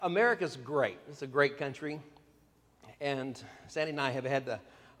America's great. It's a great country. And Sandy and I have had the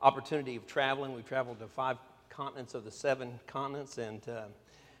opportunity of traveling. We've traveled to 5 continents of the 7 continents and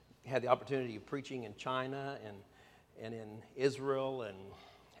had the opportunity of preaching in China and in Israel and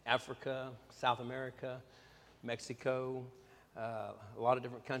Africa, South America, Mexico, a lot of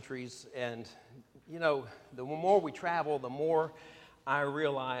different countries. And, you know, the more we travel, the more I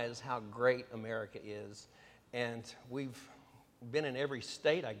realize how great America is. And we've been in every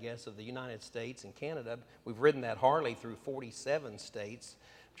state, I guess, of the United States and Canada. We've ridden that Harley through 47 states.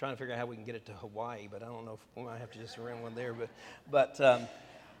 I'm trying to figure out how we can get it to Hawaii, but I don't know if we might have to just rent one there.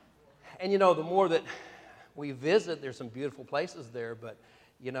 And you know, the more that we visit, there's some beautiful places there, but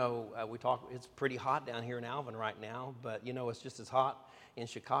you know, it's pretty hot down here in Alvin right now, but you know, it's just as hot in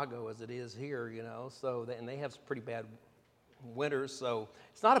Chicago as it is here, you know, and they have some pretty bad winters, so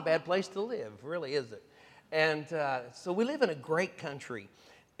it's not a bad place to live, really, is it? And so we live in a great country,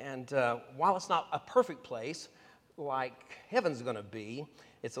 and while it's not a perfect place like heaven's going to be,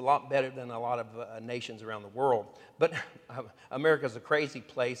 it's a lot better than a lot of nations around the world. But America's a crazy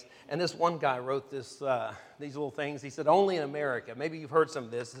place, and this one guy wrote these little things. He said, only in America, maybe you've heard some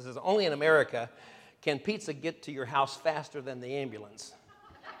of this, he says, only in America can pizza get to your house faster than the ambulance.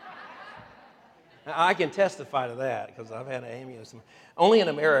 Now, I can testify to that because I've had an ambulance. Only in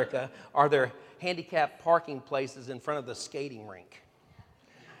America are there handicapped parking places in front of the skating rink.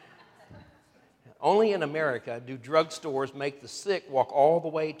 Only in America do drugstores make the sick walk all the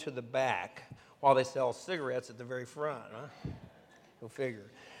way to the back while they sell cigarettes at the very front. Huh? Go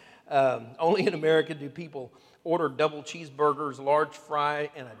figure. Only in America do people order double cheeseburgers, large fry,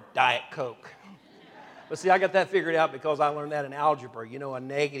 and a Diet Coke. But see, I got that figured out because I learned that in algebra. You know, a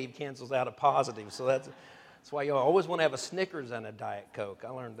negative cancels out a positive. So that's why you always want to have a Snickers and a Diet Coke.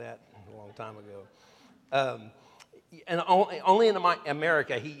 I learned that a long time ago. And only in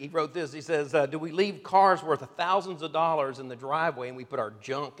America, he wrote this. He says, do we leave cars worth thousands of dollars in the driveway and we put our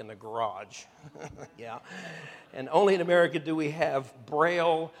junk in the garage? Yeah. And only in America do we have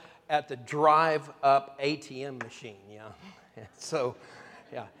Braille at the drive-up ATM machine. Yeah. So,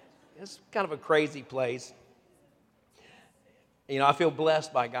 yeah. It's kind of a crazy place. You know, I feel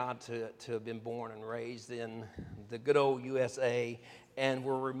blessed by God to have been born and raised in the good old USA, and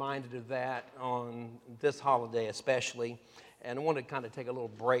we're reminded of that on this holiday especially. And I want to kind of take a little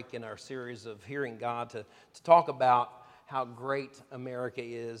break in our series of Hearing God to talk about how great America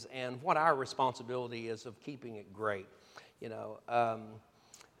is and what our responsibility is of keeping it great. You know,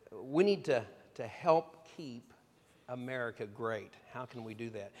 we need to help keep America great. How can we do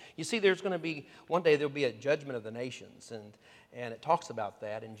that? You see, there's going to be, one day there'll be a judgment of the nations, and it talks about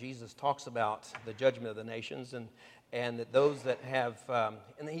that, and Jesus talks about the judgment of the nations, and that those that have,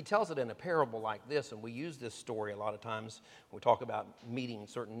 and he tells it in a parable like this, and we use this story a lot of times when we talk about meeting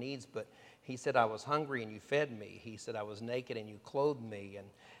certain needs, but he said, I was hungry and you fed me. He said, I was naked and you clothed me,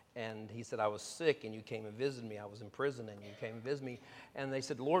 and he said, I was sick and you came and visited me. I was in prison and you came and visited me. And they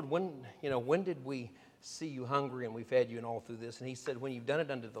said, Lord, when did we see you hungry and we fed you and all through this? And he said, when you've done it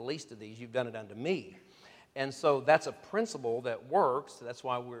unto the least of these, you've done it unto me. And so that's a principle that works. That's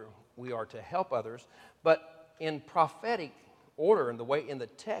why we are to help others. But in prophetic order, in the way in the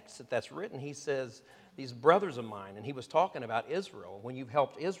text that's written, he says, these brothers of mine, and he was talking about Israel. When you've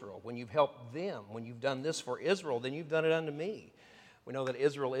helped Israel, when you've helped them, when you've done this for Israel, then you've done it unto me. We know that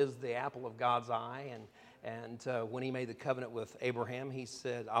Israel is the apple of God's eye, and when he made the covenant with Abraham, he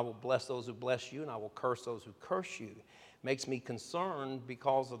said, I will bless those who bless you, and I will curse those who curse you. Makes me concerned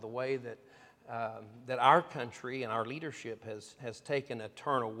because of the way that our country and our leadership has taken a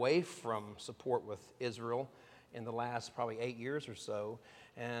turn away from support with Israel in the last probably 8 years or so.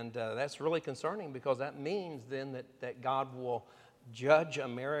 And that's really concerning because that means then that God will judge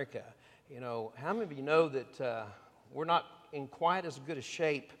America. You know, how many of you know that we're not in quite as good a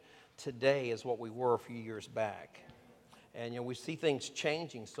shape today as what we were a few years back? And, you know, we see things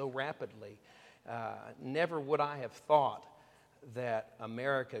changing so rapidly. Never would I have thought that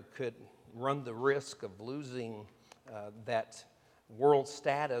America could run the risk of losing that world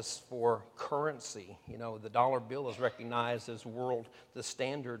status for currency. You know, the dollar bill is recognized as the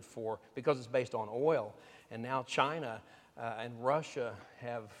standard because it's based on oil. And now China and Russia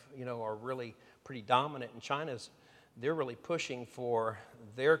are really pretty dominant. And they're really pushing for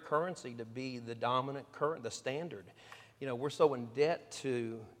their currency to be the dominant the standard. You know, we're so in debt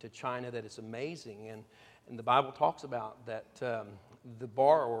to China that it's amazing. And the Bible talks about that the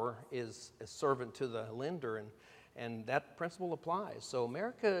borrower is a servant to the lender, and that principle applies. So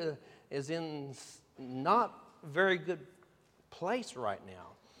America is in not a very good place right now.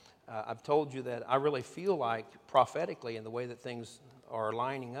 I've told you that I really feel like prophetically in the way that things are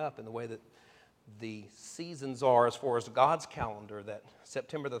lining up in the way that the seasons are as far as God's calendar, that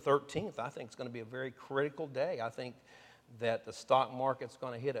September the 13th, I think, is going to be a very critical day. I think that the stock market's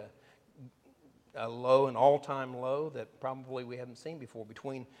going to hit a low, an all-time low that probably we haven't seen before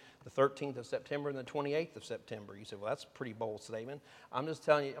between the 13th of September and the 28th of September. You say, well, that's a pretty bold statement. I'm just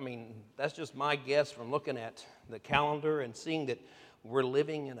telling you, I mean, that's just my guess from looking at the calendar and seeing that we're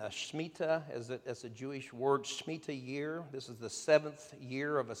living in a Shemitah, as a Jewish word, Shemitah year. This is the 7th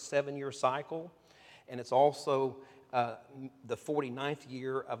year of a 7-year cycle. And it's also the 49th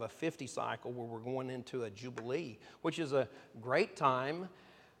year of a 50 cycle where we're going into a Jubilee, which is a great time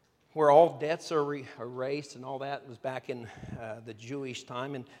where all debts are erased and all that. It was back in the Jewish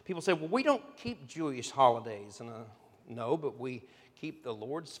time. And people say, well, we don't keep Jewish holidays. And no, but we keep the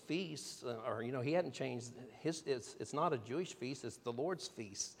Lord's feasts. He hadn't changed his. It's not a Jewish feast, it's the Lord's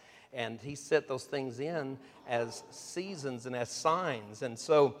feast. And he set those things in as seasons and as signs. And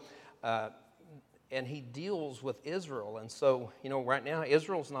so, and he deals with Israel. And so, right now,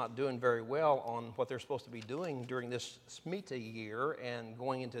 Israel's not doing very well on what they're supposed to be doing during this Shemitah year and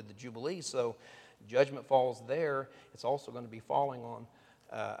going into the Jubilee. So judgment falls there. It's also going to be falling on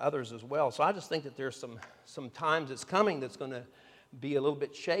others as well. So I just think that there's some times that's coming that's going to be a little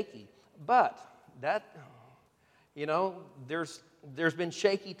bit shaky. But that, there's been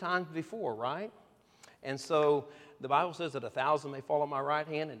shaky times before, right? And so the Bible says that 1,000 may fall on my right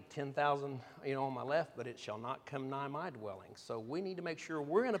hand and 10,000, on my left, but it shall not come nigh my dwelling. So we need to make sure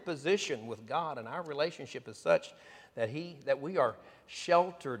we're in a position with God and our relationship is such that we are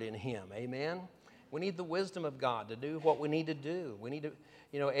sheltered in Him. Amen? We need the wisdom of God to do what we need to do. We need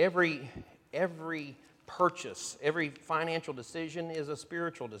to, every purchase, every financial decision is a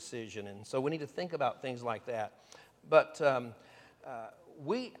spiritual decision. And so we need to think about things like that. But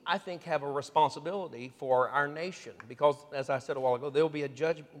we, I think, have a responsibility for our nation because, as I said a while ago, there will be a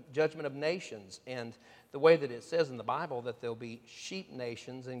judgment of nations. And the way that it says in the Bible that there will be sheep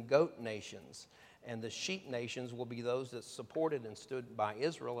nations and goat nations. And the sheep nations will be those that supported and stood by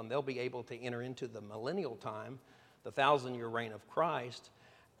Israel, and they'll be able to enter into the millennial time, the 1,000-year reign of Christ,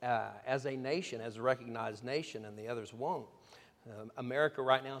 as a nation, as a recognized nation, and the others won't. America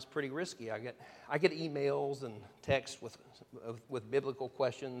right now is pretty risky. I get emails and texts with biblical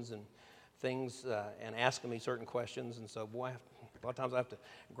questions and things and asking me certain questions. And so, boy, a lot of times I have to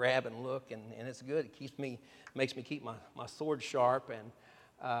grab and look, and it's good. It makes me keep my sword sharp. And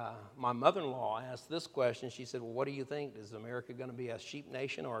my mother-in-law asked this question. She said, well, what do you think? Is America going to be a sheep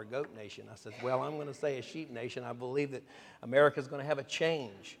nation or a goat nation? I said, well, I'm going to say a sheep nation. I believe that America is going to have a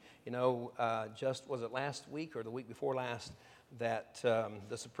change. Just was it last week or the week before last that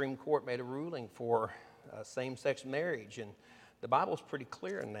the Supreme Court made a ruling for same-sex marriage. And the Bible's pretty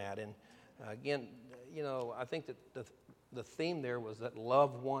clear in that. And again, I think that the theme there was that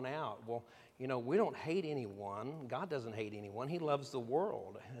love won out. Well, we don't hate anyone. God doesn't hate anyone. He loves the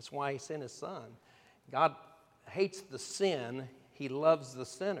world. That's why He sent His Son. God hates the sin. He loves the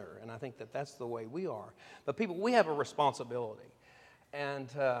sinner. And I think that that's the way we are. But people, we have a responsibility. And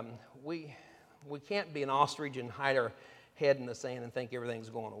we can't be an ostrich and hide our head in the sand and think everything's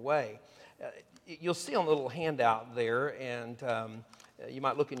going away. You'll see on the little handout there, and you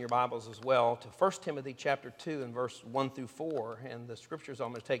might look in your Bibles as well, to 1 Timothy chapter 2 and verse 1 through 4. And the scriptures I'm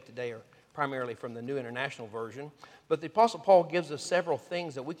going to take today are primarily from the New International Version. But the Apostle Paul gives us several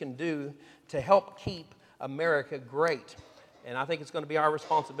things that we can do to help keep America great. And I think it's going to be our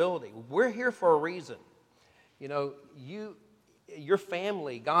responsibility. We're here for a reason. Your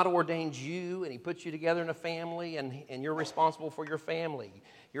family, God ordains you, and He puts you together in a family, and you're responsible for your family.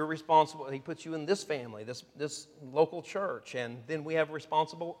 You're responsible. He puts you in this family, this local church, and then we have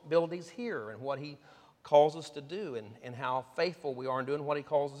responsibilities here and what He calls us to do and how faithful we are in doing what He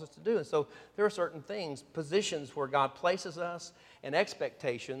calls us to do. And so there are certain things, positions where God places us and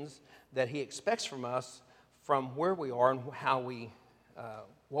expectations that He expects from us from where we are and how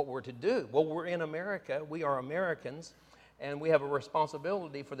what we're to do. Well, we're in America. We are Americans. And we have a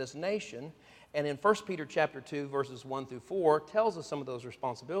responsibility for this nation. And in 1 Peter chapter 2, verses 1 through 4, tells us some of those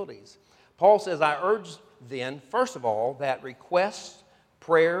responsibilities. Paul says, I urge then, first of all, that requests,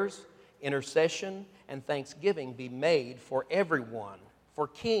 prayers, intercession, and thanksgiving be made for everyone, for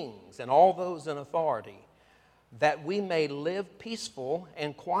kings and all those in authority, that we may live peaceful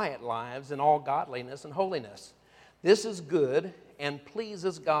and quiet lives in all godliness and holiness. This is good and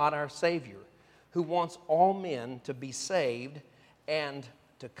pleases God our Savior, who wants all men to be saved and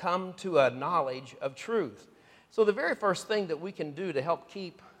to come to a knowledge of truth. So the very first thing that we can do to help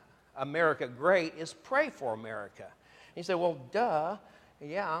keep America great is pray for America. And you say, well, duh,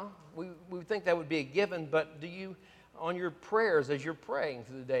 yeah, we think that would be a given, but on your prayers as you're praying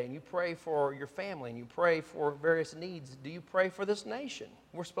through the day, and you pray for your family, and you pray for various needs, do you pray for this nation?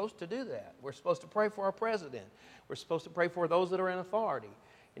 We're supposed to do that. We're supposed to pray for our president. We're supposed to pray for those that are in authority.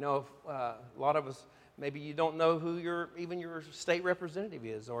 You know, a lot of us, maybe you don't know who even your state representative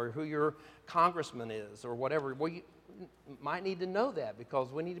is, or who your congressman is, or whatever. Well, you might need to know that,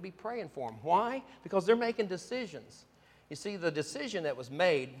 because we need to be praying for them. Why? Because they're making decisions. You see, the decision that was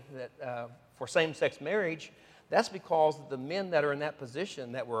made that for same-sex marriage, that's because the men that are in that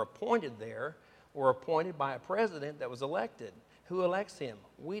position that were appointed there were appointed by a president that was elected. Who elects him?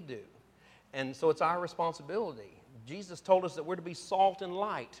 We do. And so it's our responsibility. Jesus told us that we're to be salt and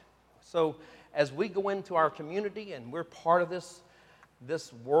light. So as we go into our community and we're part of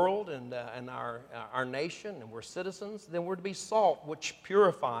this world and our nation, and we're citizens, then we're to be salt, which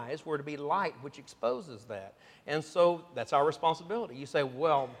purifies. We're to be light, which exposes that. And so that's our responsibility. You say,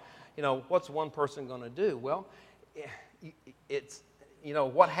 well, you know, what's one person going to do? Well, it's, you know,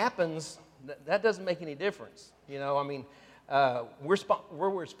 what happens, that doesn't make any difference. You know, I mean, we're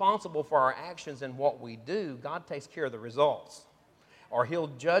responsible for our actions and what we do. God takes care of the results, or he'll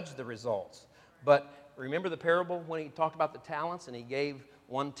judge the results. But remember the parable when he talked about the talents, and he gave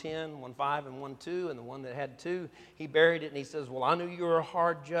 1 10, 1 5, and 1 2, and the one that had 2, he buried it, and he says, well, I knew you were a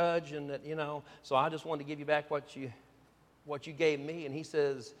hard judge, and that, you know, so I just wanted to give you back what you gave me. And he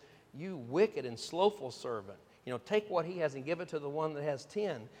says, you wicked and slothful servant. You know, take what he has and give it to the one that has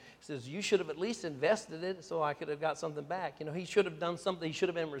 10. He says, you should have at least invested it so I could have got something back. You know, he should have done something. He should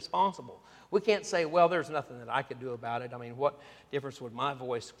have been responsible. We can't say, well, there's nothing that I could do about it. I mean, what difference would my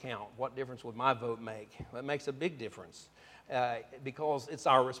voice count? What difference would my vote make? Well, it makes a big difference because it's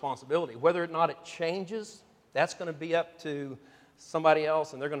our responsibility. Whether or not it changes, that's going to be up to somebody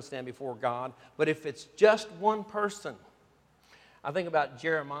else, and they're going to stand before God. But if it's just one person, I think about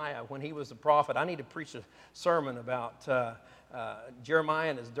Jeremiah when he was a prophet. I need to preach a sermon about Jeremiah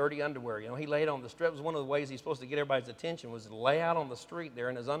and his dirty underwear. You know, he laid on the street. It was one of the ways he's supposed to get everybody's attention, was to lay out on the street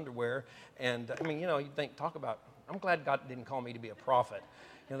there in his underwear. And, I mean, you know, you think, talk about, I'm glad God didn't call me to be a prophet.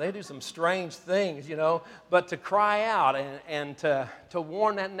 You know, they do some strange things, you know, but to cry out and to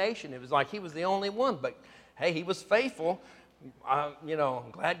warn that nation, it was like he was the only one. But, hey, he was faithful. You know,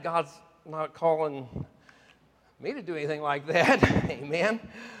 I'm glad God's not calling me to do anything like that. Amen.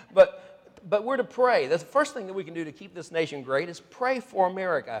 But we're to pray. That's the first thing that we can do to keep this nation great, is pray for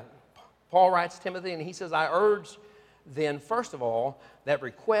America. Paul writes to Timothy, and he says, I urge then, first of all, that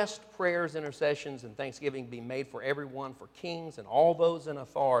requests, prayers, intercessions, and thanksgiving be made for everyone, for kings and all those in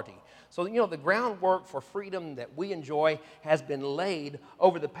authority. So, you know, the groundwork for freedom that we enjoy has been laid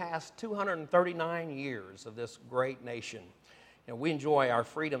over the past 239 years of this great nation. You know, we enjoy our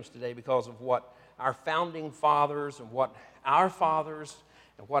freedoms today because of what our founding fathers and what our fathers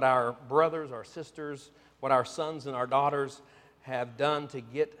and what our brothers, our sisters, what our sons and our daughters have done to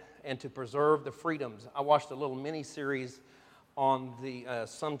get and to preserve the freedoms. I watched a little mini-series on the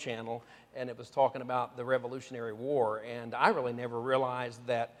Sun Channel, and it was talking about the Revolutionary War, and I really never realized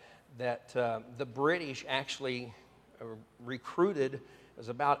that the British actually recruited, it was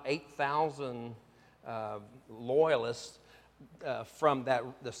about 8,000 loyalists from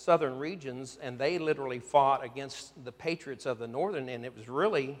the southern regions, and they literally fought against the patriots of the northern, and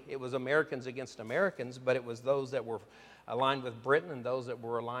it was Americans against Americans, but it was those that were aligned with Britain and those that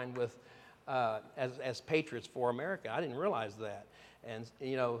were aligned with as patriots for America. I didn't realize that. And,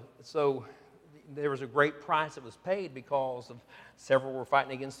 you know, so there was a great price that was paid because of several were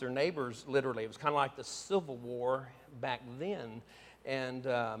fighting against their neighbors, literally. It was kind of like the Civil War back then, and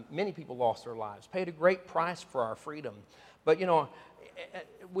many people lost their lives, paid a great price for our freedom. But, you know,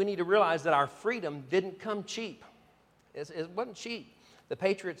 we need to realize that our freedom didn't come cheap. It wasn't cheap. The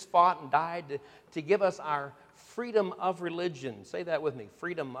patriots fought and died to give us our freedom of religion. Say that with me,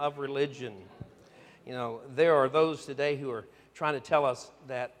 freedom of religion. You know, there are those today who are trying to tell us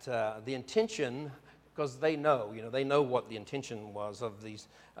that the intention, because they know what the intention was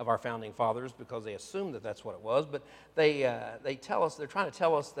of our founding fathers, because they assumed that that's what it was. But they're trying to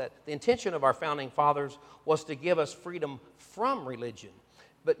tell us that the intention of our founding fathers was to give us freedom from religion.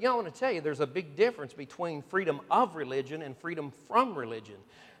 But, you know, I want to tell you, there's a big difference between freedom of religion and freedom from religion.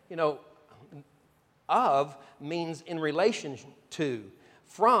 You know, of means in relation to.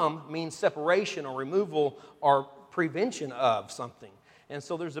 From means separation or removal or prevention of something. And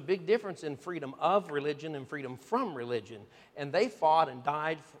so there's a big difference in freedom of religion and freedom from religion. And they fought and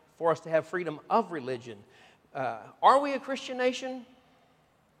died for us to have freedom of religion. Are we a Christian nation?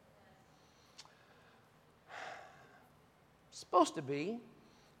 Supposed to be.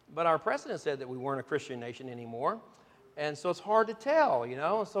 But our president said that we weren't a Christian nation anymore. And so it's hard to tell, you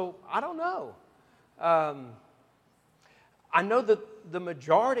know. So I don't know. I know that the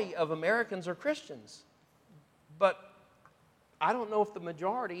majority of Americans are Christians, but I don't know if the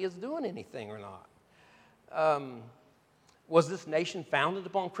majority is doing anything or not. Was this nation founded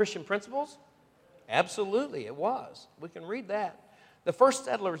upon Christian principles? Absolutely, it was. We can read that. The first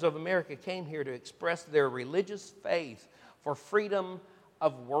settlers of America came here to express their religious faith for freedom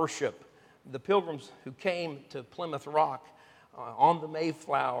of worship. The Pilgrims who came to Plymouth Rock on the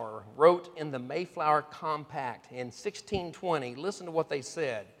Mayflower wrote in the Mayflower Compact in 1620. Listen to what they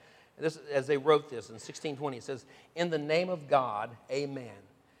said. As they wrote this in 1620, it says, "In the name of God, amen.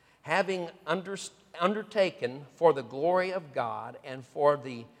 Having undertaken for the glory of God and for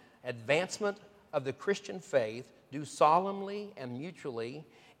the advancement of the Christian faith, do solemnly and mutually,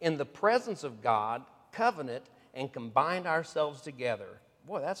 in the presence of God, covenant and combine ourselves together."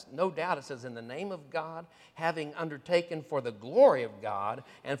 Boy, that's no doubt. It says, in the name of God, having undertaken for the glory of God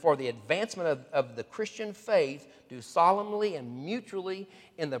and for the advancement of the Christian faith, do solemnly and mutually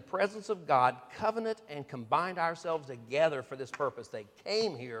in the presence of God, covenant and combined ourselves together for this purpose. They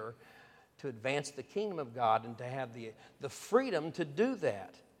came here to advance the kingdom of God and to have the freedom to do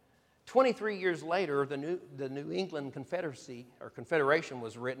that. 23 years later, the New England Confederacy or Confederation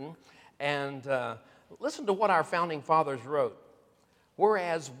was written, and listen to what our founding fathers wrote.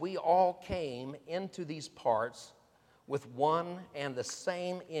 "Whereas we all came into these parts with one and the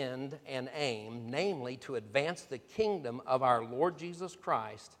same end and aim, namely to advance the kingdom of our Lord Jesus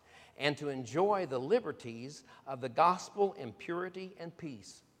Christ and to enjoy the liberties of the gospel in purity and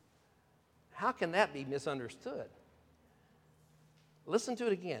peace." How can that be misunderstood? Listen to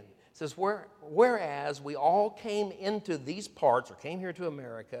it again. It says, whereas we all came into these parts, or came here to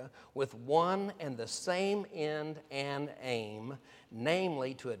America, with one and the same end and aim,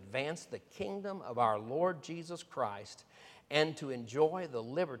 namely to advance the kingdom of our Lord Jesus Christ and to enjoy the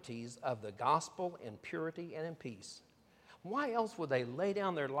liberties of the gospel in purity and in peace. Why else would they lay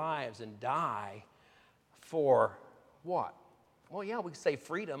down their lives and die for what? Well, yeah, we could say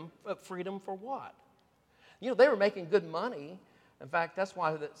freedom, but freedom for what? You know, they were making good money. In fact, that's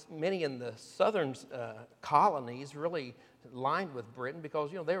why many in the southern colonies really lined with Britain,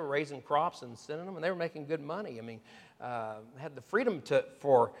 because, you know, they were raising crops and sending them, and they were making good money. I mean, had the freedom to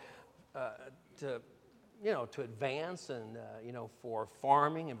advance and, for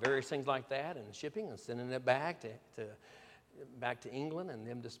farming and various things like that, and shipping and sending it back to England and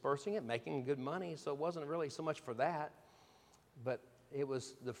them dispersing it, making good money. So it wasn't really so much for that, but it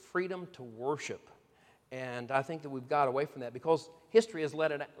was the freedom to worship. And I think that we've got away from that because history has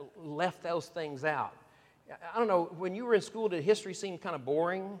left those things out. I don't know, when you were in school, did history seem kind of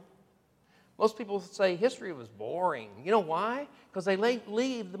boring? Most people say history was boring. You know why? Because they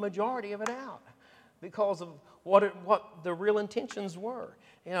leave the majority of it out because of what the real intentions were.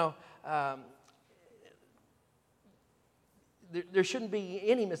 You know, there shouldn't be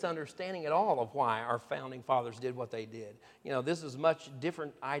any misunderstanding at all of why our founding fathers did what they did. You know, this is a much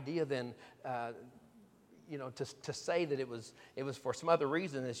different idea than to say that it was for some other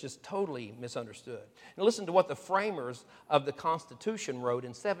reason. It's just totally misunderstood. Now listen to what the framers of the Constitution wrote in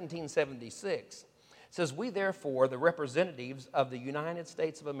 1776. It says, "We therefore, the representatives of the United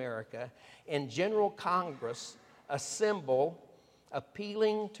States of America, in General Congress assemble,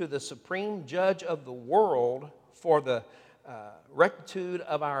 appealing to the Supreme Judge of the world for the rectitude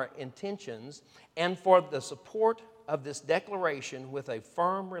of our intentions and for the support of this declaration with a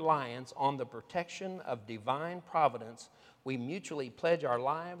firm reliance on the protection of divine providence, we mutually pledge our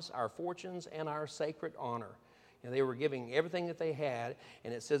lives, our fortunes, and our sacred honor." And they were giving everything that they had,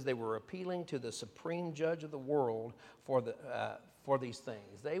 and it says they were appealing to the Supreme Judge of the world for these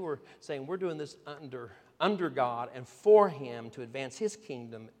things. They were saying, we're doing this under God and for Him to advance His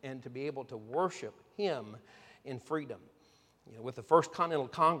kingdom and to be able to worship Him in freedom. You know, with the First Continental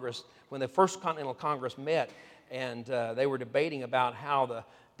Congress, when the First Continental Congress met, and they were debating about how the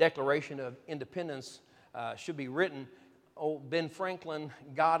Declaration of Independence should be written, old Ben Franklin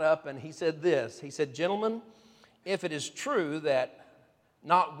got up and he said this. He said, "Gentlemen, if it is true that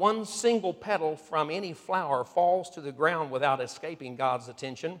not one single petal from any flower falls to the ground without escaping God's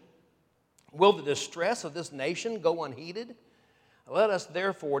attention, will the distress of this nation go unheeded? Let us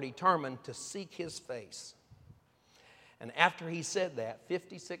therefore determine to seek His face." And after he said that,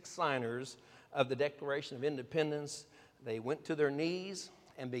 56 signers of the Declaration of Independence, they went to their knees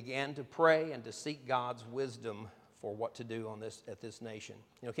and began to pray and to seek God's wisdom for what to do at this nation.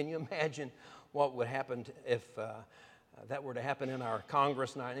 You know, can you imagine what would happen if that were to happen in our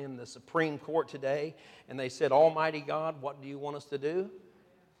Congress and in the Supreme Court today, and they said, "Almighty God, what do you want us to do?"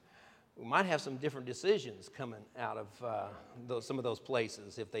 We might have some different decisions coming out of some of those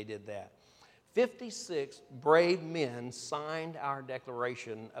places if they did that. 56 brave men signed our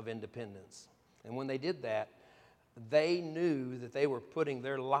Declaration of Independence. And when they did that, they knew that they were putting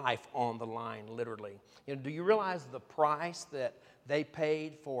their life on the line, literally. Do you realize the price that they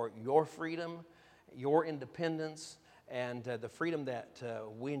paid for your freedom, your independence, and the freedom that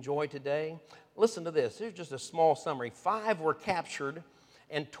we enjoy today? Listen to this. Here's just a small summary. 5 were captured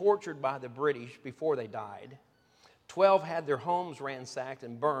and tortured by the British before they died. 12 had their homes ransacked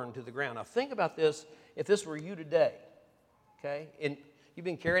and burned to the ground. Now think about this if this were you today, okay? And you've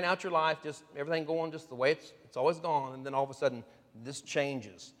been carrying out your life, just everything going just the way it's always gone, and then all of a sudden this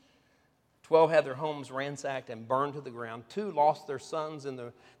changes. 12 had their homes ransacked and burned to the ground. 2 lost their sons in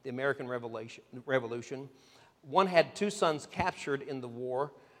the American Revolution. 1 had 2 sons captured in the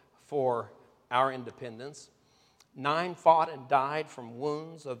war for our independence. 9 fought and died from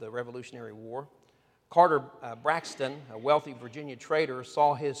wounds of the Revolutionary War. Carter Braxton, a wealthy Virginia trader,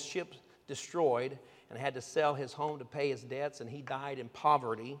 saw his ship destroyed and had to sell his home to pay his debts, and he died in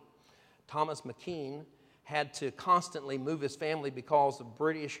poverty. Thomas McKean had to constantly move his family because of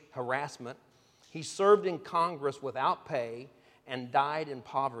British harassment. He served in Congress without pay and died in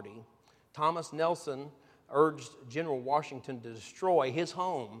poverty. Thomas Nelson urged General Washington to destroy his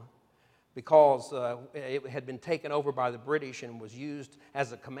home because it had been taken over by the British and was used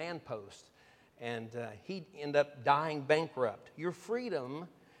as a command post. And he ended up dying bankrupt. Your freedom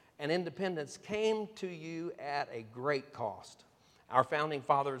and independence came to you at a great cost. Our founding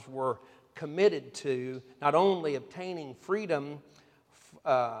fathers were committed to not only obtaining freedom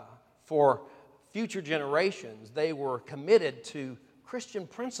for future generations, they were committed to Christian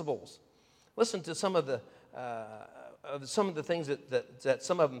principles. Listen to some of the things that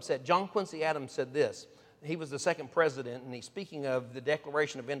some of them said. John Quincy Adams said this. He was the second president, and he's speaking of the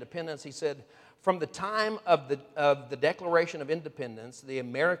Declaration of Independence. He said, from the time of the Declaration of Independence, the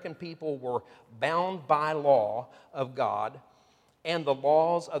American people were bound by law of God and the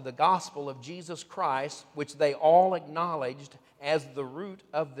laws of the gospel of Jesus Christ, which they all acknowledged as the root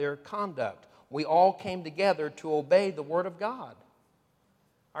of their conduct. We all came together to obey the Word of God.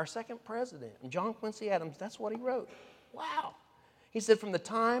 Our second president, John Quincy Adams, that's what he wrote. Wow. He said, from the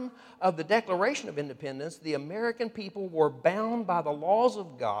time of the Declaration of Independence, the American people were bound by the laws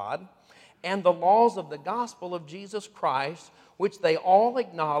of God and the laws of the gospel of Jesus Christ, which they all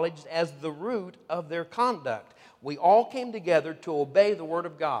acknowledged as the root of their conduct. We all came together to obey the Word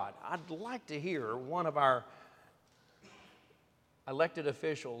of God. I'd like to hear one of our elected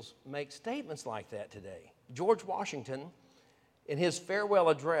officials make statements like that today. George Washington, in his farewell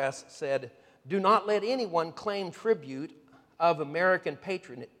address, said, do not let anyone claim tribute of American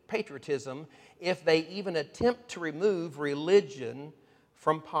patriotism if they even attempt to remove religion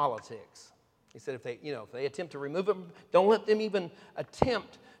from politics. He said if they attempt to remove it, don't let them even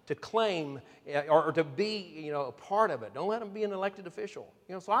attempt to claim or to be a part of it. Don't let them be an elected official.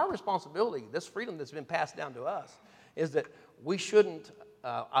 So our responsibility, this freedom that's been passed down to us, is that we shouldn't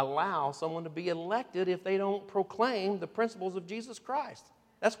allow someone to be elected if they don't proclaim the principles of Jesus Christ.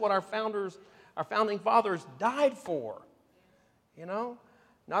 That's what our founding fathers died for.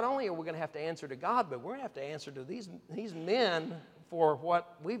 Not only are we going to have to answer to God, but we're going to have to answer to these men for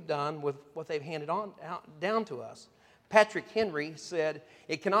what we've done with what they've handed down to us. Patrick Henry said,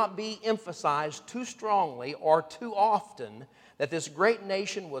 it cannot be emphasized too strongly or too often that this great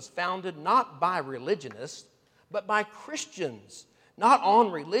nation was founded not by religionists, but by Christians, not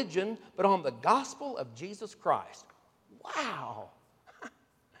on religion, but on the gospel of Jesus Christ. Wow.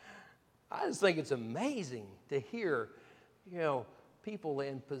 I just think it's amazing to hear, people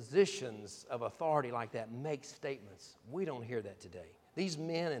in positions of authority like that make statements. We don't hear that today. These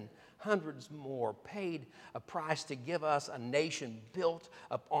men and hundreds more paid a price to give us a nation built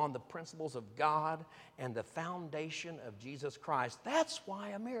upon the principles of God and the foundation of Jesus Christ. That's why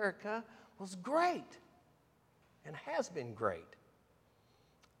America was great and has been great.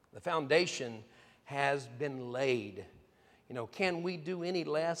 The foundation has been laid. Can we do any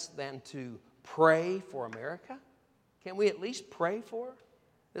less than to pray for America? Can we at least pray for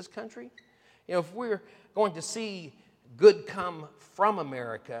this country? If we're going to see good come from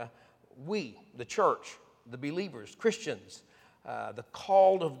America, we, the church, the believers, Christians, the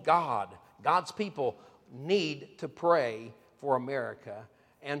called of God, God's people need to pray for America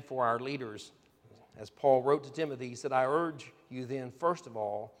and for our leaders. As Paul wrote to Timothy, he said, I urge you then, first of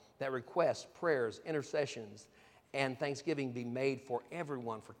all, that requests, prayers, intercessions, and thanksgiving be made for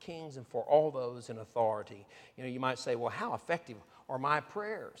everyone, for kings and for all those in authority. You might say, well, how effective are my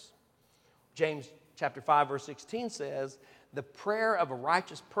prayers? James chapter 5, verse 16 says, the prayer of a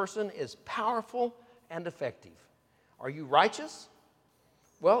righteous person is powerful and effective. Are you righteous?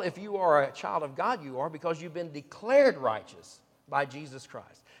 Well, if you are a child of God, you are, because you've been declared righteous by Jesus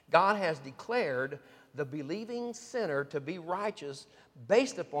Christ. God has declared the believing sinner to be righteous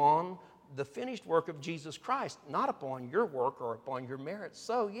based upon the finished work of Jesus Christ, not upon your work or upon your merits.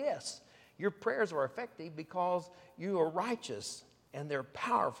 So, yes, your prayers are effective because you are righteous, and they're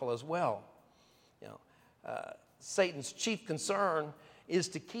powerful as well. You know, Satan's chief concern is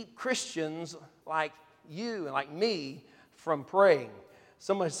to keep Christians like you and like me from praying.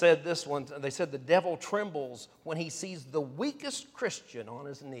 Somebody said this one, they said the devil trembles when he sees the weakest Christian on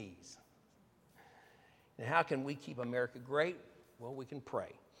his knees. And how can we keep America great? Well, we can pray.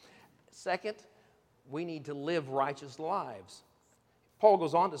 Second, we need to live righteous lives. Paul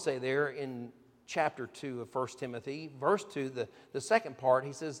goes on to say there in chapter 2 of 1 Timothy, verse 2, the second part,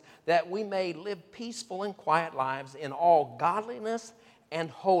 he says, that we may live peaceful and quiet lives in all godliness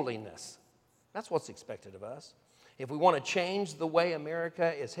and holiness. That's what's expected of us. If we want to change the way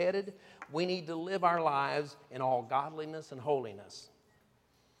America is headed, we need to live our lives in all godliness and holiness.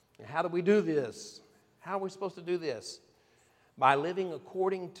 And how do we do this? How are we supposed to do this? By living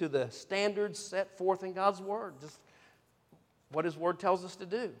according to the standards set forth in God's Word, just what His Word tells us to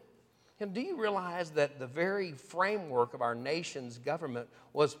do. And do you realize that the very framework of our nation's government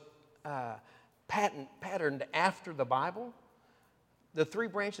was patterned after the Bible? The three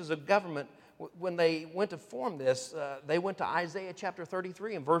branches of government, when they went to form this, they went to Isaiah chapter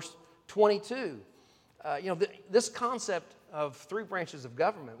 33 and verse 22. This concept of three branches of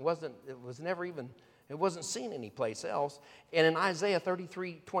government wasn't seen anyplace else. And in Isaiah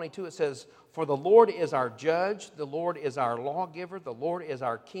 33:22 it says, "For the Lord is our judge, the Lord is our lawgiver, the Lord is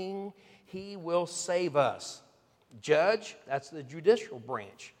our king, He will save us." Judge, that's the judicial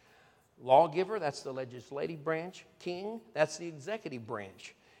branch. Lawgiver, that's the legislative branch. King, that's the executive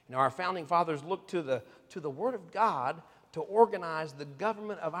branch. Our founding fathers looked to the Word of God to organize the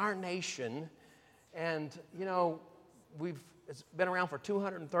government of our nation. And, it's been around for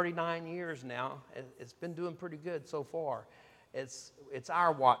 239 years now. It's been doing pretty good so far. It's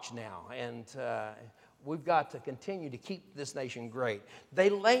our watch now, and we've got to continue to keep this nation great. They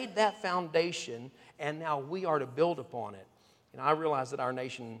laid that foundation, and now we are to build upon it. I realize that our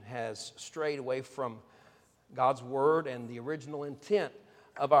nation has strayed away from God's Word and the original intent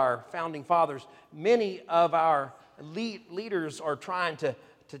of our founding fathers. Many of our leaders are trying to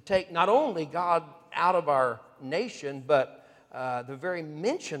take not only God out of our nation, but the very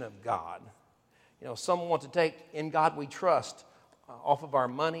mention of God. Some want to take "In God We Trust" off of our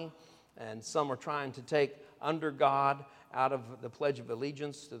money, and some are trying to take "Under God" out of the Pledge of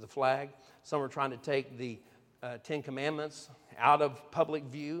Allegiance to the flag. Some are trying to take the Ten Commandments out of public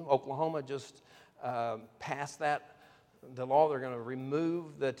view. Oklahoma just passed the law. They're going to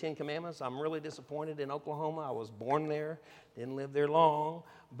remove the Ten Commandments. I'm really disappointed in Oklahoma. I was born there, didn't live there long,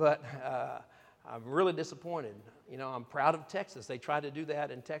 but I'm really disappointed. I'm proud of Texas. They tried to do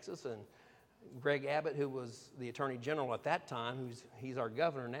that in Texas, and Greg Abbott, who was the Attorney General at that time, he's our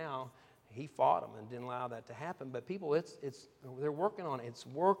governor now, he fought them and didn't allow that to happen. But people, they're working on it. It's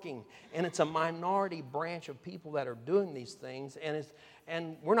working, and it's a minority branch of people that are doing these things,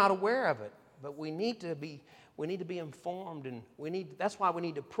 and we're not aware of it. But we need to be informed, and that's why we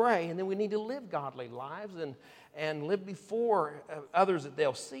need to pray, and then we need to live godly lives and live before others that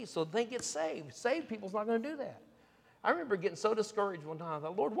they'll see so they get saved. Saved people's not going to do that. I remember getting so discouraged one time. I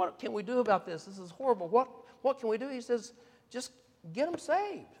thought, "Lord, what can we do about this? This is horrible. What can we do?" He says, "Just get them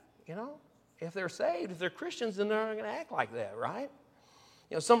saved." If they're saved, if they're Christians, then they're not going to act like that, right?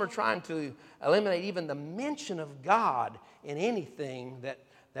 Some are trying to eliminate even the mention of God in anything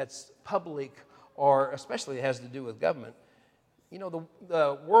that's public, or especially it has to do with government.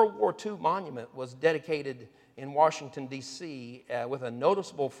 The World War II monument was dedicated in Washington, D.C. With a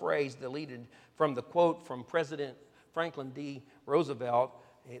noticeable phrase deleted from the quote from President Franklin D. Roosevelt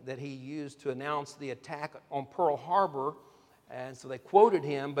that he used to announce the attack on Pearl Harbor. And so they quoted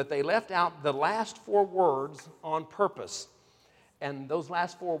him, but they left out the last four words on purpose. And those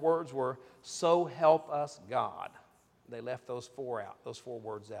last four words were, "So help us God." They left those four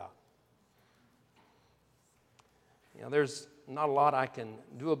words out. There's not a lot I can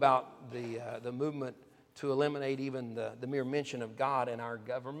do about the movement to eliminate even the mere mention of God in our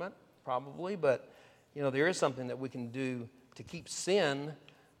government, probably. But, there is something that we can do to keep sin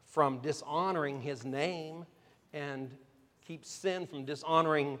from dishonoring His name and keep sin from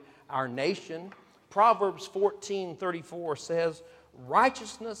dishonoring our nation. Proverbs 14:34 says,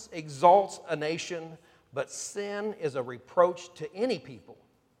 "Righteousness exalts a nation, but sin is a reproach to any people."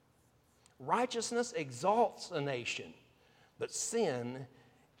 Righteousness exalts a nation, but sin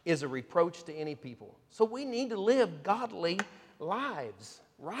is a reproach to any people. So we need to live godly lives,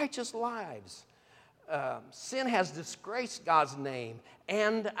 righteous lives. Sin has disgraced God's name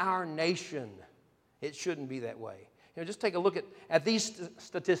and our nation. It shouldn't be that way. Just take a look at these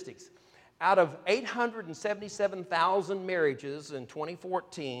statistics. Out of 877,000 marriages in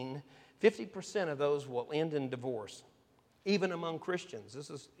 2014, 50% of those will end in divorce, even among Christians. This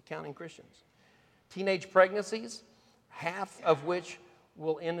is counting Christians. Teenage pregnancies, half of which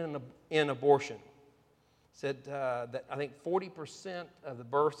will end in abortion. Said that I think 40% of the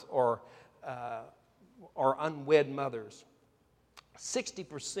births are unwed mothers.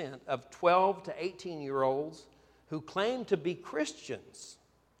 60% of 12 to 18-year-olds who claim to be Christians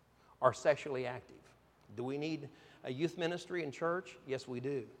are sexually active. Do we need a youth ministry in church? Yes, we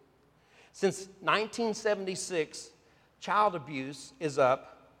do. Since 1976, child abuse is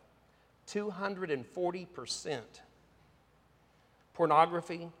up 240%.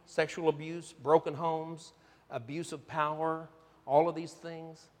 Pornography, sexual abuse, broken homes, abuse of power, all of these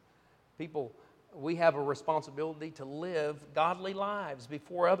things. People, we have a responsibility to live godly lives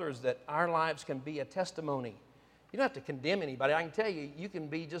before others, that our lives can be a testimony. You don't have to condemn anybody. I can tell you, you can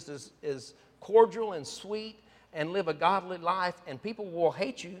be just as cordial and sweet and live a godly life, and people will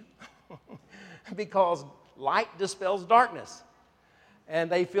hate you because light dispels darkness. And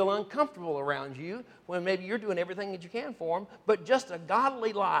they feel uncomfortable around you when maybe you're doing everything that you can for them. But just a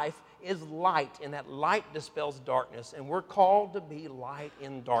godly life is light, and that light dispels darkness. And we're called to be light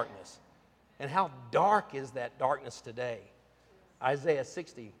in darkness. And how dark is that darkness today? Isaiah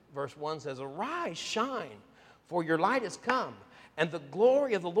 60, verse 1 says, "Arise, shine, for your light has come, and the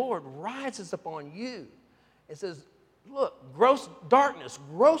glory of the Lord rises upon you." It says, look, gross darkness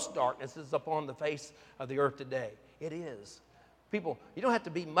is upon the face of the earth today. It is. People, you don't have to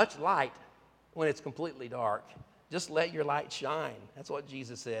be much light when it's completely dark. Just let your light shine. That's what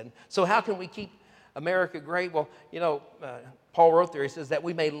Jesus said. So how can we keep America great? Well, Paul wrote there, he says that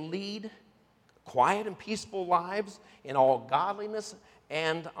we may lead quiet and peaceful lives in all godliness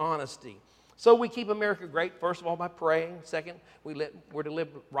and honesty. So we keep America great, first of all, by praying. Second, we're to live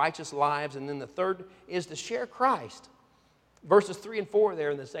righteous lives. And then the third is to share Christ. Verses 3 and 4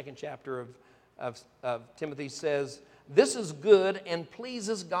 there in the second chapter of Timothy says, "This is good and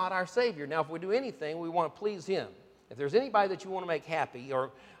pleases God our Savior." Now, if we do anything, we want to please Him. If there's anybody that you want to make happy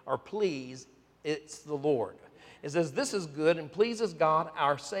or please, it's the Lord. It says, "This is good and pleases God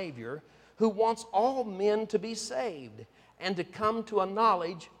our Savior, who wants all men to be saved and to come to a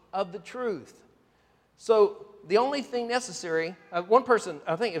knowledge of the truth." So the only thing necessary, one person,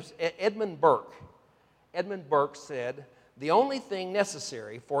 I think it was Edmund Burke. Edmund Burke said, "The only thing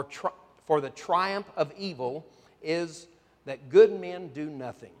necessary for the triumph of evil is that good men do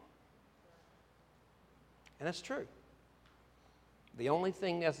nothing." And that's true. The only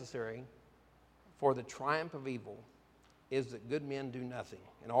thing necessary for the triumph of evil is that good men do nothing.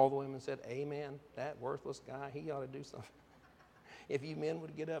 And all the women said, "Amen, that worthless guy, he ought to do something." If you men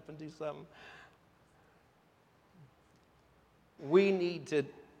would get up and do something. We need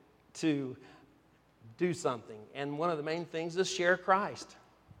to do something. And one of the main things is share Christ.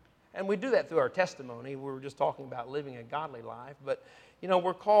 And we do that through our testimony. We were just talking about living a godly life. But,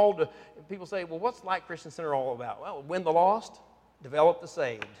 we're called to, people say, well, what's Light Christian Center all about? Well, win the lost, develop the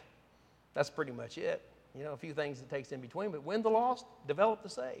saved. That's pretty much it. A few things it takes in between, but win the lost, develop the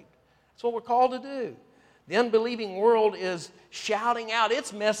saved. That's what we're called to do. The unbelieving world is shouting out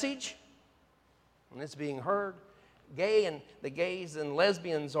its message, and it's being heard. The gays and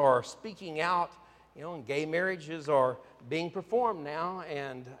lesbians are speaking out, and gay marriages are being performed now,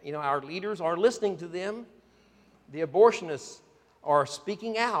 and, our leaders are listening to them. The abortionists are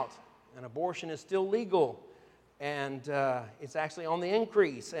speaking out, and abortion is still legal, and it's actually on the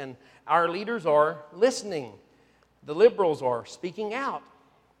increase, and our leaders are listening. The liberals are speaking out.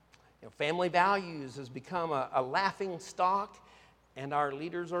 Family values has become a laughing stock, and our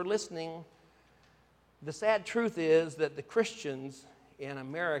leaders are listening. The sad truth is that the Christians in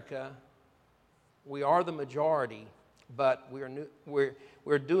America, we are the majority, but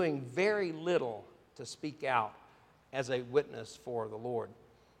we're doing very little to speak out as a witness for the Lord.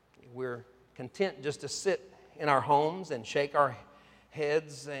 We're content just to sit in our homes and shake our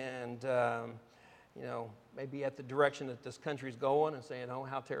heads and, maybe at the direction that this country's going and saying, oh,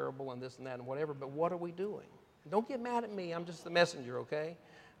 how terrible and this and that and whatever, but what are we doing? Don't get mad at me. I'm just the messenger, okay?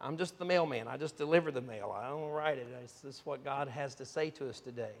 I'm just the mailman. I just deliver the mail. I don't write it. This is what God has to say to us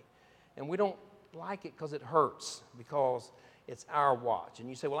today. And we don't like it because it hurts, because it's our watch. And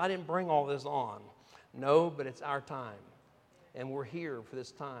you say, well, I didn't bring all this on. No, but it's our time. And we're here for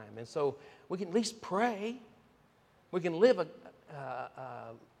this time. And so we can at least pray. We can live a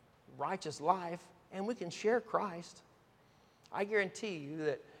righteous life, and we can share Christ. I guarantee you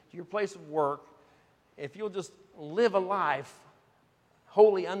that your place of work, if you'll just live a life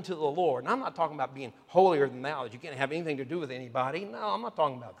holy unto the Lord, and I'm not talking about being holier than thou, that you can't have anything to do with anybody. No, I'm not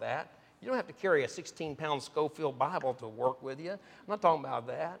talking about that. You don't have to carry a 16-pound Schofield Bible to work with you. I'm not talking about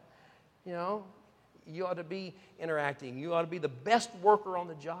that. You know, you ought to be interacting. You ought to be the best worker on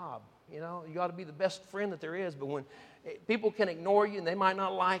the job. You know, you ought to be the best friend that there is. But when people can ignore you and they might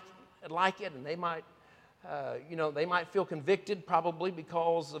not like it, and they might, they might feel convicted probably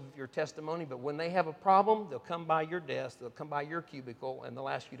because of your testimony. But when they have a problem, they'll come by your desk, they'll come by your cubicle, and they'll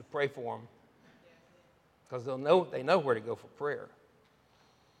ask you to pray for them because they know where to go for prayer.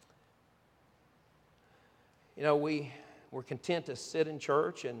 You know, we're content to sit in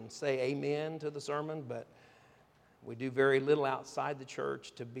church and say amen to the sermon, but we do very little outside the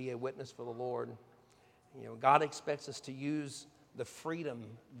church to be a witness for the Lord. You know, God expects us to use the freedom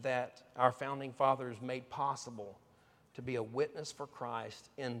that our founding fathers made possible to be a witness for Christ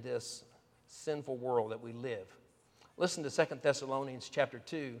in this sinful world that we live. Listen to 2 Thessalonians chapter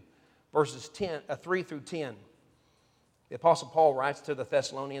 2, verses 3 through 10. The Apostle Paul writes to the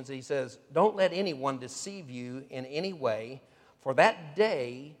Thessalonians, he says, "Don't let anyone deceive you in any way, for that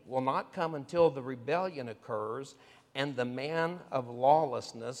day will not come until the rebellion occurs and the man of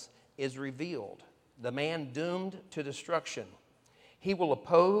lawlessness is revealed, the man doomed to destruction. He will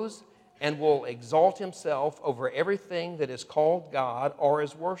oppose and will exalt himself over everything that is called God or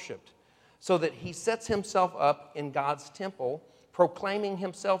is worshipped, so that he sets himself up in God's temple, proclaiming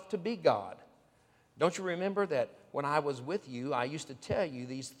himself to be God. Don't you remember that when I was with you, I used to tell you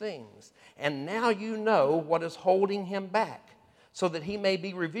these things? And now you know what is holding him back, so that he may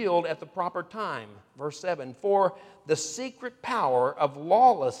be revealed at the proper time." Verse 7, "For the secret power of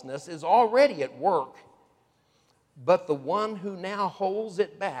lawlessness is already at work, but the one who now holds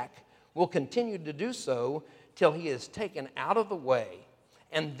it back will continue to do so till he is taken out of the way.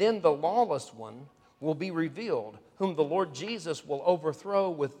 And then the lawless one will be revealed, whom the Lord Jesus will overthrow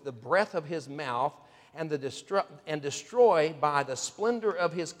with the breath of his mouth and destroy by the splendor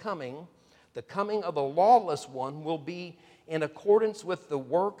of his coming. The coming of the lawless one will be in accordance with the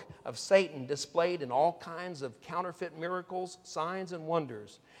work of Satan displayed in all kinds of counterfeit miracles, signs, and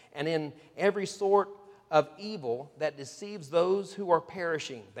wonders, and in every sort of evil that deceives those who are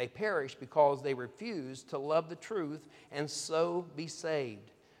perishing. They perish because they refuse to love the truth and so be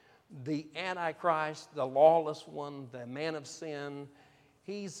saved." The Antichrist, the lawless one, the man of sin,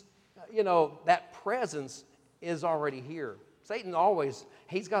 that presence is already here. Satan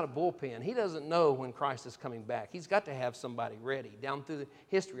he's got a bullpen. He doesn't know when Christ is coming back. He's got to have somebody ready. Down through the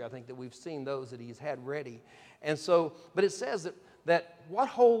history, I think that we've seen those that he's had ready. And so, but it says that what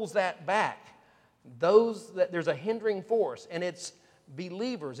holds that back? There's a hindering force, and it's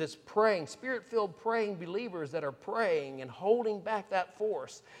believers. It's praying, Spirit-filled praying believers that are praying and holding back that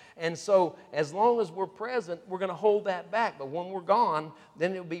force. And so as long as we're present, we're going to hold that back. But when we're gone,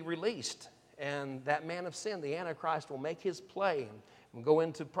 then it'll be released. And that man of sin, the Antichrist, will make his play. And we'll go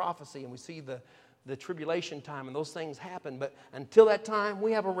into prophecy, and we see the tribulation time, and those things happen. But until that time,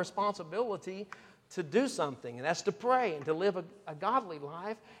 we have a responsibility to do something, and that's to pray and to live a godly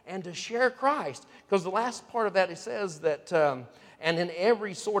life and to share Christ. Because the last part of that, it says that, and in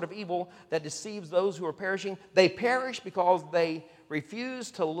every sort of evil that deceives those who are perishing, they perish because they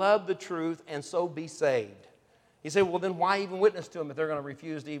refuse to love the truth and so be saved. You say, well, then why even witness to them if they're going to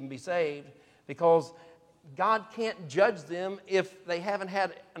refuse to even be saved? Because God can't judge them if they haven't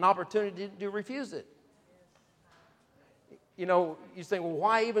had an opportunity to refuse it. You know, you say, well,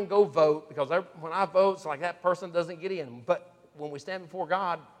 why even go vote? Because when I vote, it's like that person doesn't get in. But when we stand before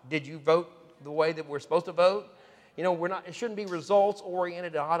God, did you vote the way that we're supposed to vote? You know, it shouldn't be results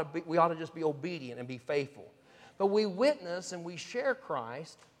oriented. We ought to just be obedient and be faithful. But we witness and we share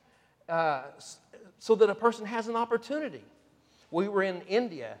Christ so that a person has an opportunity. We were in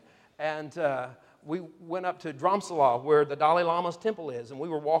India, and we went up to Dharamsala, where the Dalai Lama's temple is, and we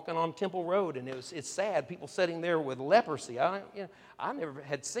were walking on Temple Road, and it's sad, people sitting there with leprosy. I never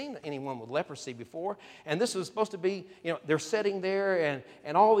had seen anyone with leprosy before, and this was supposed to be, they're sitting there,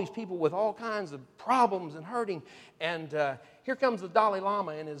 and all these people with all kinds of problems and hurting, and here comes the Dalai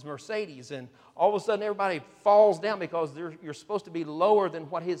Lama in his Mercedes, and all of a sudden everybody falls down because you're supposed to be lower than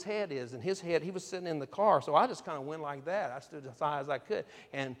what his head is. And his head, he was sitting in the car, so I just kind of went like that. I stood as high as I could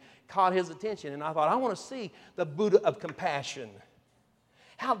and caught his attention. And I thought, I want to see the Buddha of compassion.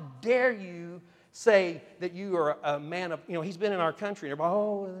 How dare you say that you are a man of, he's been in our country. And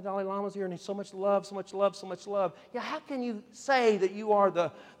everybody, the Dalai Lama's here and he's so much love, so much love, so much love. Yeah, how can you say that you are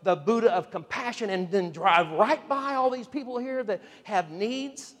the Buddha of compassion and then drive right by all these people here that have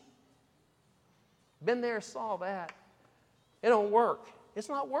needs? Been there, saw that. It don't work. It's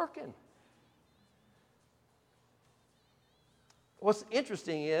not working. What's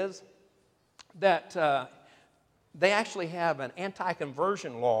interesting is that they actually have an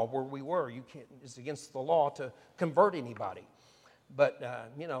anti-conversion law where we were. It's against the law to convert anybody. But,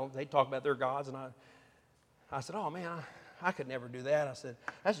 they talk about their gods, and I said, oh, man, I could never do that. I said,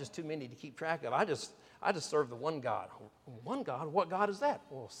 that's just too many to keep track of. I just serve the one God. One God? What God is that?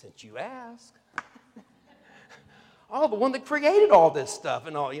 Well, since you ask. Oh, the one that created all this stuff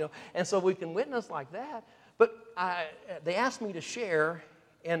and all, And so we can witness like that. But they asked me to share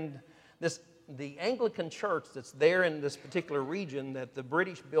in the Anglican church that's there in this particular region that the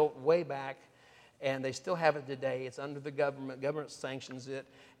British built way back, and they still have it today. It's under the government. Government sanctions it.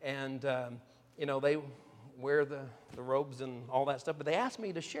 And, they wear the robes and all that stuff. But they asked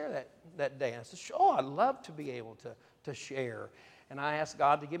me to share that day. I said, sure, I'd love to be able to share. And I asked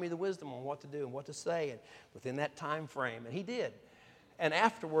God to give me the wisdom on what to do and what to say and within that time frame. And he did. And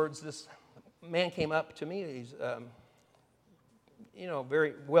afterwards, this man came up to me. He's, a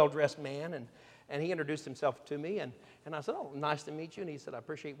very well-dressed man. And he introduced himself to me. And I said, oh, nice to meet you. And he said, I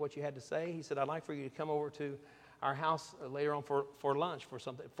appreciate what you had to say. He said, I'd like for you to come over to our house later on for lunch,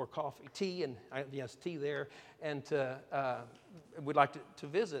 for coffee, tea, and yes, tea there. And we'd like to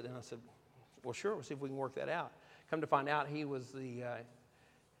visit. And I said, well, sure, we'll see if we can work that out. Come to find out, he was the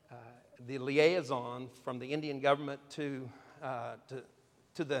liaison from the Indian government to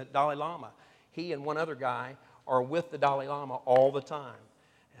the Dalai Lama. He and one other guy are with the Dalai Lama all the time,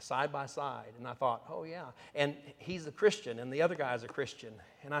 side by side. And I thought, oh, yeah. And he's a Christian, and the other guy's a Christian.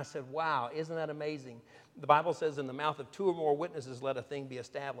 And I said, wow, isn't that amazing? The Bible says in the mouth of two or more witnesses, let a thing be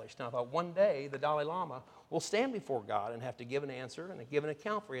established. And I thought one day the Dalai Lama will stand before God and have to give an answer and give an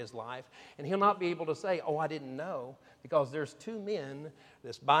account for his life. And he'll not be able to say, oh, I didn't know, because there's two men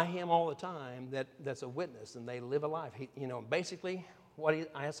that's by him all the time that's a witness, and they live a life. Basically,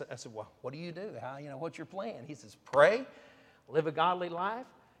 I said, well, what do you do? What's your plan? He says, pray, live a godly life,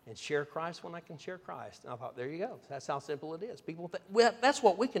 and share Christ when I can share Christ. And I thought, there you go. That's how simple it is. People think, well, that's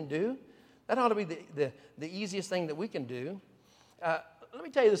what we can do. That ought to be the easiest thing that we can do. Let me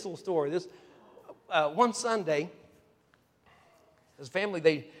tell you this little story. One Sunday, his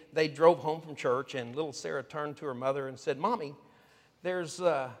family, they drove home from church, and little Sarah turned to her mother and said, Mommy, there's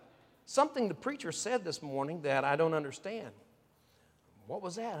something the preacher said this morning that I don't understand. What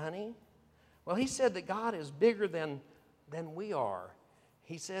was that, honey? Well, he said that God is bigger than we are.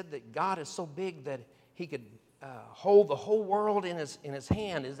 He said that God is so big that he could hold the whole world in his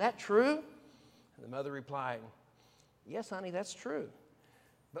hand. Is that true? And the mother replied, yes, honey, that's true.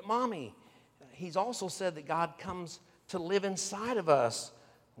 But, Mommy, he's also said that God comes to live inside of us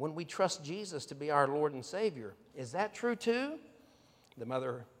when we trust Jesus to be our Lord and Savior. Is that true too? The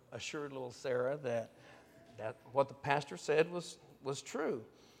mother assured little Sarah that what the pastor said was true.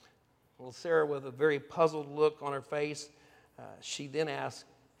 Little Sarah, with a very puzzled look on her face, she then asked,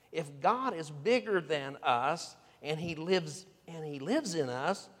 if God is bigger than us and he lives in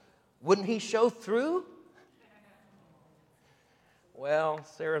us, wouldn't he show through? Well,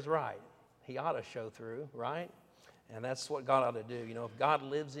 Sarah's right. He ought to show through, right? And that's what God ought to do. If God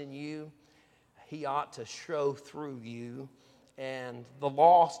lives in you, he ought to show through you. And the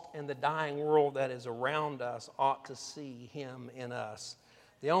lost and the dying world that is around us ought to see him in us.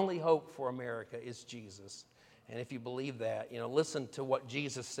 The only hope for America is Jesus. And if you believe that, listen to what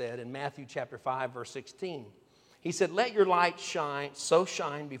Jesus said in Matthew chapter 5, verse 16. He said, let your light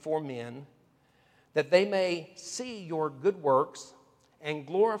shine before men, that they may see your good works and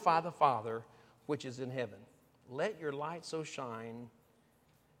glorify the Father which is in heaven. Let your light so shine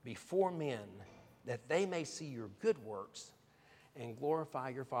before men, that they may see your good works and glorify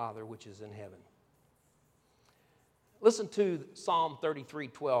your Father which is in heaven. Listen to Psalm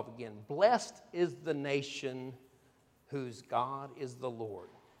 33:12 again. Blessed is the nation whose God is the Lord.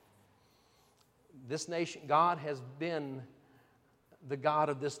 This nation, God has been the God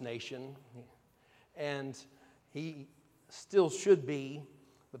of this nation, and he still should be.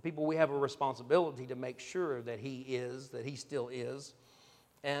 But people, we have a responsibility to make sure that he still is.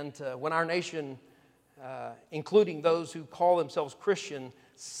 And when our nation, including those who call themselves Christian,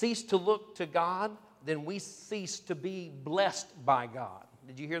 cease to look to God, then we cease to be blessed by God.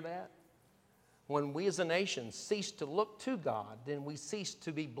 Did you hear that? When we as a nation cease to look to God, then we cease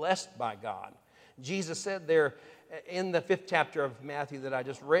to be blessed by God. Jesus said there in the 5th chapter of Matthew that I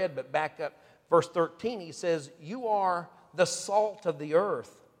just read, but back up verse 13, he says, you are the salt of the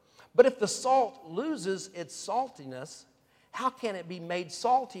earth. But if the salt loses its saltiness, how can it be made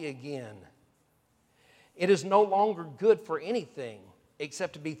salty again? It is no longer good for anything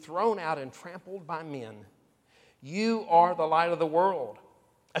except to be thrown out and trampled by men. You are the light of the world.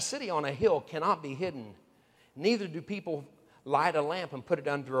 A city on a hill cannot be hidden. Neither do people light a lamp and put it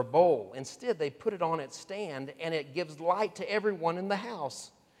under a bowl. Instead, they put it on its stand, and it gives light to everyone in the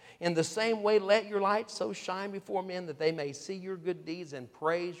house. In the same way, let your light so shine before men that they may see your good deeds and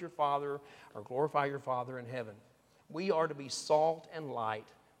praise your Father or glorify your Father in heaven. We are to be salt and light.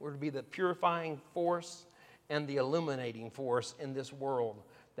 We're to be the purifying force and the illuminating force in this world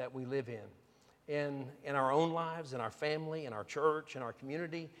that we live in our own lives, in our family, in our church, in our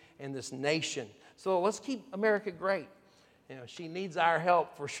community, in this nation. So let's keep America great. You know, she needs our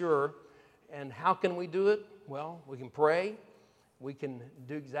help for sure. And how can we do it? Well, we can pray. We can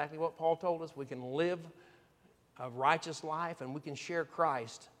do exactly what Paul told us. We can live a righteous life, and we can share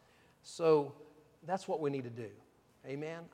Christ. So that's what we need to do. Amen.